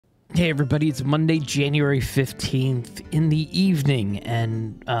Hey everybody, it's Monday, January 15th in the evening,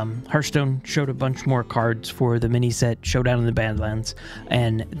 and Hearthstone showed a bunch more cards for the mini set Showdown in the Badlands,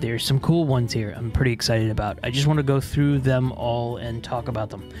 and there's some cool ones here I'm pretty excited about. I just want to go through them all and talk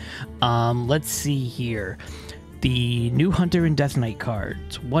about them. Let's see here. The new Hunter and Death Knight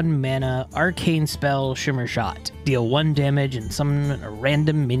cards. 1 mana, arcane spell, Shimmer Shot. Deal 1 damage and summon a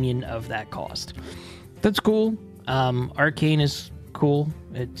random minion of that cost. That's cool. Arcane is cool.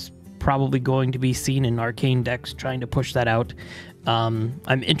 It's probably going to be seen in arcane decks trying to push that out. I'm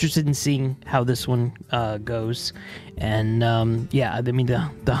interested in seeing how this one goes, and yeah, I mean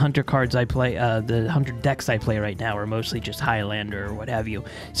the Hunter cards I play, the Hunter decks I play right now are mostly just Highlander or what have you,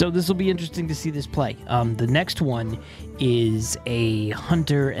 so this will be interesting to see this play. The next one is a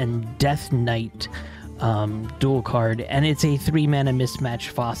Hunter and Death Knight dual card, and it's a 3 mana mismatch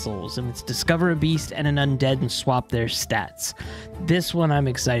fossils, and it's discover a beast and an undead and swap their stats. This one I'm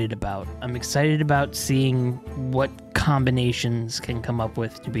excited about. I'm excited about seeing what combinations can come up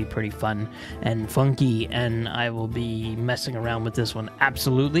with to be pretty fun and funky, and I will be messing around with this one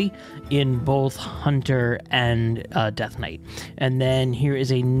absolutely in both Hunter and Death Knight. And then here is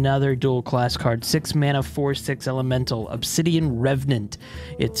another dual class card, 6 mana 4/6 elemental Obsidian Revenant.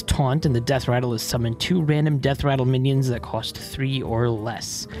 It's taunt, and the death rattle is summoned 2 random death rattle minions that cost 3 or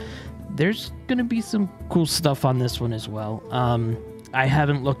less. There's gonna be some cool stuff on this one as well. I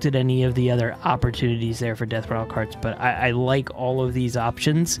haven't looked at any of the other opportunities there for death rattle cards, but I like all of these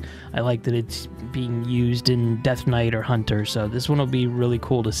options. I like that it's being used in Death Knight or Hunter, so this one will be really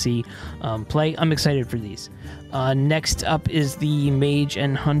cool to see play. I'm excited for these. Next up is the Mage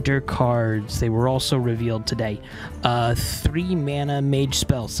and Hunter cards. They were also revealed today. 3 mana Mage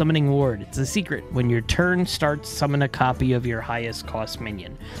spell, Summoning Ward. It's a secret. When your turn starts, summon a copy of your highest cost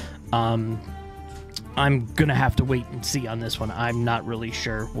minion. I'm gonna have to wait and see on this one. I'm not really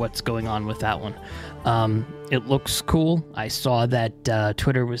sure what's going on with that one. It looks cool. I saw that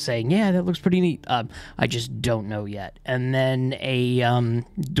Twitter was saying, yeah, that looks pretty neat. I just don't know yet. And then a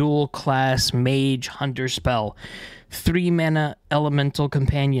dual class Mage Hunter spell. 3 mana Elemental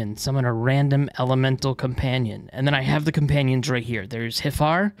Companion. Summon a random Elemental Companion. And then I have the companions right here. There's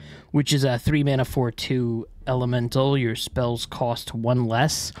Hifar, which is a 3 mana 4/2 Elemental. Your spells cost 1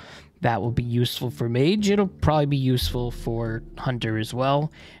 less. That will be useful for Mage. It'll probably be useful for Hunter as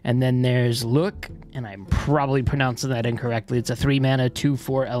well. And then there's Look, and I'm probably pronouncing that incorrectly. It's a 3 mana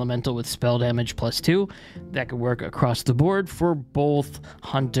 2/4 elemental with spell damage +2. That could work across the board for both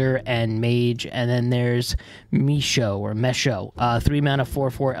Hunter and Mage. And then there's Mesho. 3 mana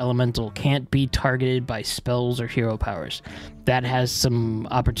 4/4 elemental, can't be targeted by spells or hero powers. That has some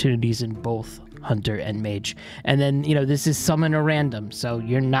opportunities in both Hunter and Mage. And then, you know, this is summon a random, so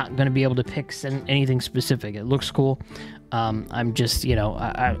you're not going to be able to pick anything specific. It looks cool. I'm just, you know,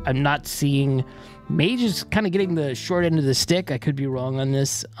 I'm not seeing... Mage is kind of getting the short end of the stick. I could be wrong on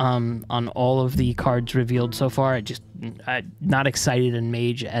this, on all of the cards revealed so far. I'm not excited in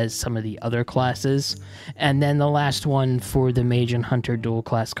Mage as some of the other classes. And then the last one for the Mage and Hunter dual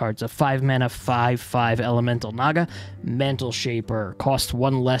class cards, a 5 mana 5/5 Elemental Naga, Mantle Shaper, cost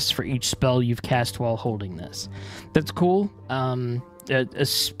 1 less for each spell you've cast while holding this. That's cool,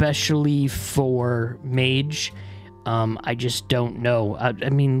 especially for Mage. I just don't know. I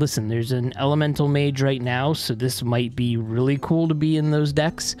mean, listen, there's an Elemental Mage right now, so this might be really cool to be in those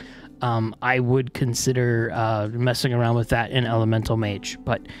decks. I would consider messing around with that in Elemental Mage,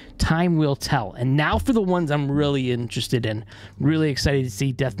 but time will tell. And now for the ones I'm really interested in. Really excited to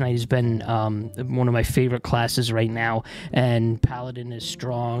see. Death Knight has been one of my favorite classes right now, and Paladin is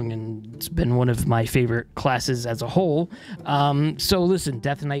strong, and it's been one of my favorite classes as a whole. So listen,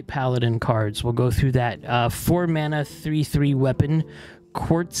 Death Knight Paladin cards, we'll go through that. 4 mana 3/3 weapon,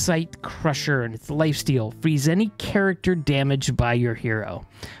 Quartzite Crusher, and it's lifesteal. Freeze any character damaged by your hero.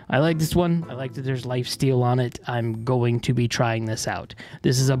 I like this one. I like that there's lifesteal on it. I'm going to be trying this out.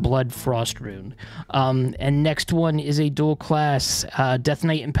 This is a Blood Frost rune. And next one is a dual class Death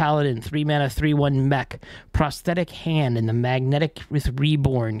Knight and Paladin, 3 mana 3/1 mech. Prosthetic Hand, and the Magnetic with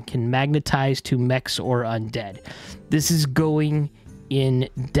Reborn can magnetize to mechs or undead. This is going in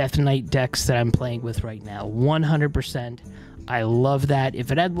Death Knight decks that I'm playing with right now. 100%. I love that.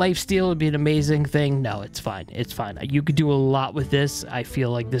 If it had lifesteal, it'd be an amazing thing. No, it's fine. It's fine. You could do a lot with this. I feel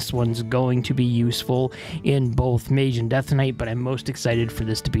like this one's going to be useful in both Mage and Death Knight, but I'm most excited for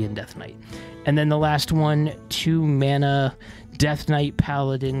this to be in Death Knight. And then the last one, 2 mana Death Knight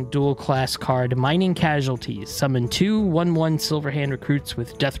Paladin dual class card, Mining Casualties. Summon 2 1/1 Silverhand recruits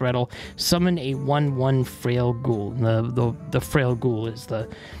with Death Rattle. Summon a 1/1 Frail Ghoul. The Frail Ghoul is the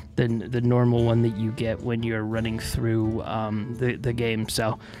the normal one that you get when you're running through the game.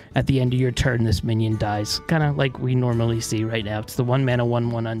 So at the end of your turn, this minion dies, kind of like we normally see right now. It's the 1 mana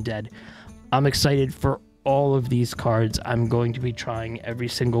 1/1 undead. I'm excited for all of these cards. I'm going to be trying every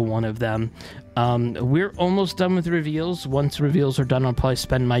single one of them. We're almost done with reveals. Once reveals are done, I'll probably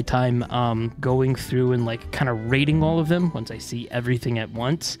spend my time going through and like kind of rating all of them once I see everything at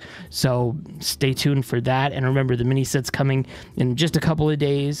once. So stay tuned for that. And remember, the mini set's coming in just a couple of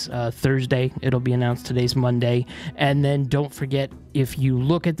days. Thursday, it'll be announced. Today's Monday. And then don't forget, if you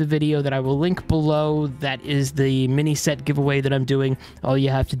look at the video that I will link below, that is the mini set giveaway that I'm doing. All you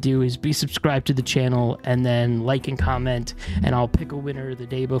have to do is be subscribed to the channel and then like and comment, and I'll pick a winner the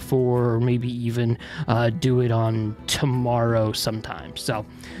day before, or maybe even do it on tomorrow sometime. So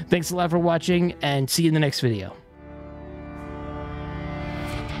thanks a lot for watching, and see you in the next video.